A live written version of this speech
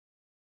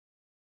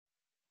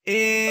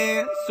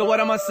So what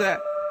am I say?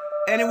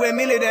 Anyway,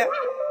 Millie there,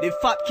 the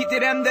fat kitty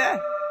them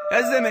there.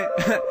 You see me?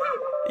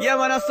 Yeah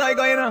man, that's how I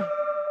go, you know.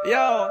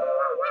 Yo,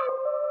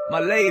 my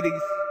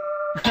ladies.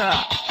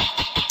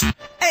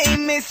 Hey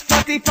Miss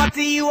Fatty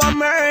Fatty, you a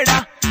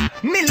murder.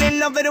 Millie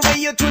love it the way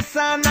you twist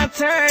and a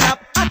turn up.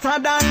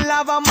 Hotter than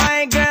lava,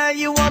 my girl,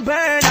 you a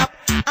burn up.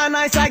 A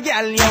nice a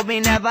girl you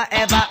me never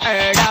ever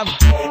heard of.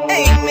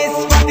 Hey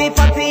Miss Fatty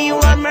Fatty, you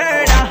a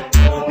murder.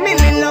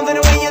 Millie love it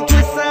the way you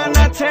twist and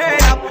a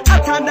turn up.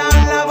 Hotter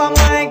than lava,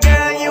 my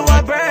girl, you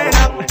a burn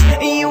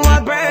up. You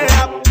a burn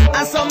up.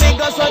 And so me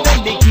go so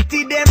them the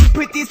kitty them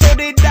pretty, so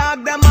the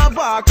dog them a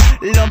bark.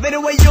 Love it the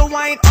way you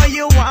whine or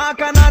you walk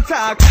and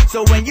attack.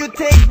 So when you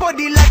take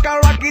body like a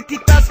rocket,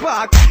 it a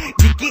spark.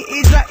 Dicky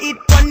is a hit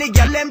on the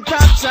girl them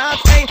top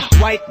shots. Hey,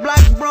 white,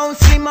 black, brown,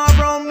 slim or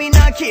brown, me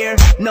not care.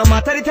 No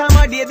matter the time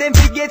of day, them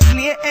fi get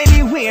slay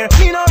anywhere.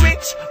 Me no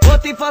rich,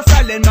 but if a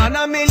silent man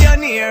a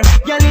millionaire.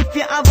 Girl, if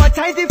you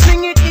advertise, you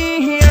fling it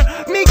in here.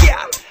 Me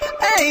get.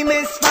 Hey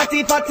Miss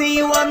Fatty Fatty,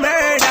 you a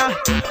murder.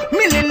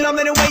 Millie love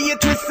me the way you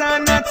twist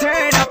and a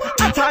turn up.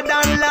 Hotter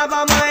than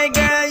lava, my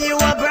girl, you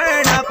a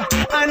burn up.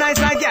 A nice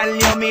a girl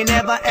you me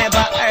never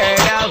ever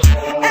heard of.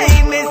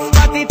 Hey Miss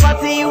Fatty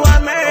Fatty, you a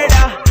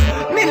murder.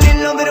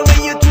 Millie love me the way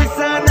you twist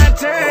and a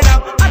turn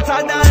up.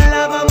 Hotter than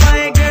lava,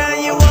 my girl,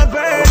 you a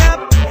burn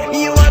up.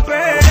 You a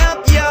burn up,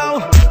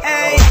 yo.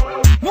 Hey,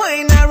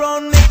 wine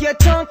around, make your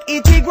tongue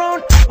itty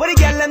ground. What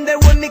the girl and they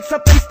will mix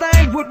up in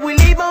style, would we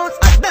leave out?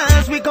 At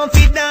dance, we come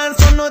fit dance,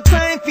 so no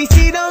time fi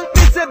sit down.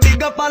 It's a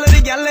big up all of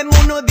the girl and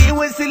who know they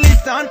will silly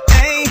son.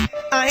 Hey,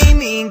 I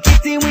mean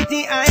kitty with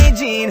the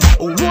hygiene.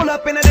 Roll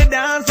up in the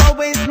dance,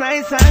 always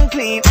nice and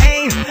clean.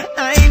 Hey,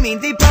 I mean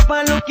the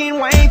proper looking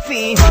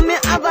wifey. Come me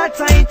have a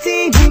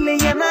tighty,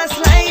 Millie and a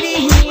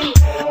sliding.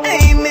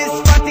 Hey Miss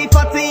Fatty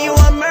Fatty, you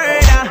a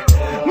murder.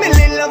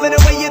 Millie love it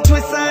the way you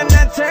twist and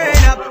a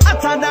turn up.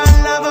 Hotter than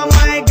lava,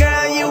 my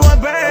girl, you a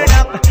burn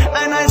up.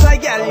 And as a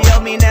girl, you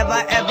me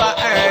never ever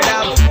heard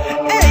of.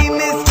 Hey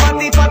Miss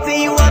Fatty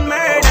Fatty, you a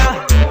murder.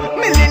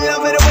 Millie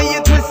love it the way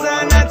you twist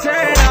and a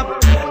turn up.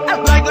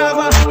 Act like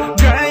lava,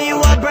 girl, you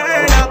a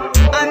burn up.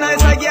 And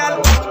as a girl,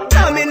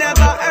 you me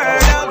never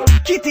heard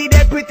of. Kitty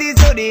they pretty,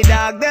 so the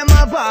dog them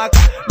a bark.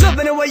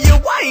 Loving the way you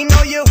whine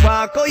or you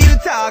walk or you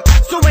talk.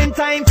 So when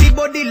time fi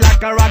body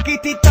like a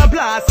rocket, it a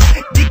blast.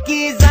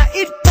 Dicky is a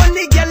hit on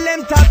the girl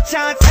them top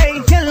charts.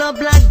 Hey, yellow,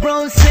 black,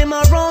 brown, slim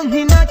or brown,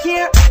 me not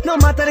care. No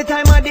matter the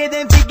time of day,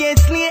 them fi get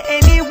slay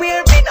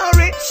anywhere. Me no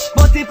rich,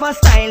 but if a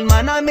style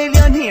man a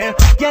millionaire.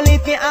 Girl,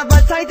 if you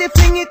advertise, they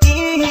fling it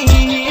in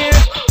here.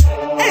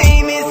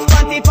 Hey, Miss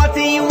Fatty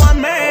Fatty, you a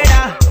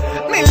murder.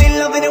 Millie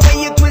love it the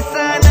way you twist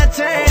and a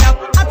turn up.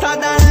 Hotter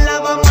than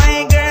lava,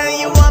 my girl,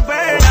 you a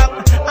burn up.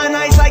 A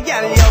nice a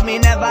girl you me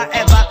never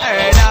ever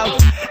heard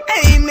of.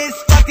 Hey Miss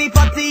Fatty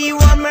Fatty, you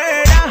a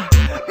murder.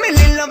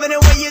 Millie love it the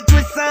way you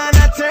twist and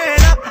a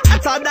turn up.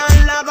 Hotter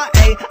than lava,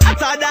 hey,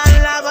 hotter than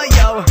lava,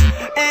 yo.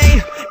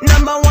 Hey,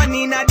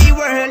 #1 in the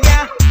world,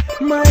 yeah.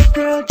 My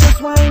girl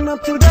just wind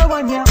up to the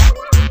one, yeah.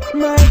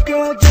 My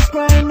girl just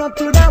wind up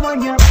to the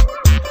one, yeah.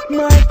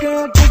 My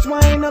girl just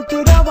wind up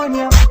to the one,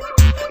 yeah.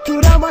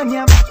 To the one,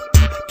 yeah.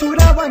 To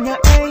the one, yeah,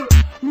 hey.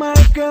 My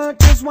girl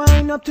just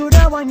wind up to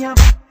the one, yeah.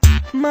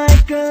 My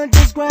girl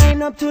just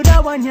wind up to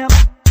the one, yeah.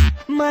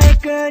 My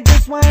girl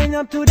just wind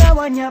up to the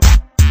one, yeah.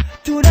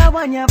 To the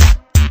one, yeah.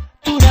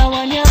 To the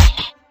one, yeah.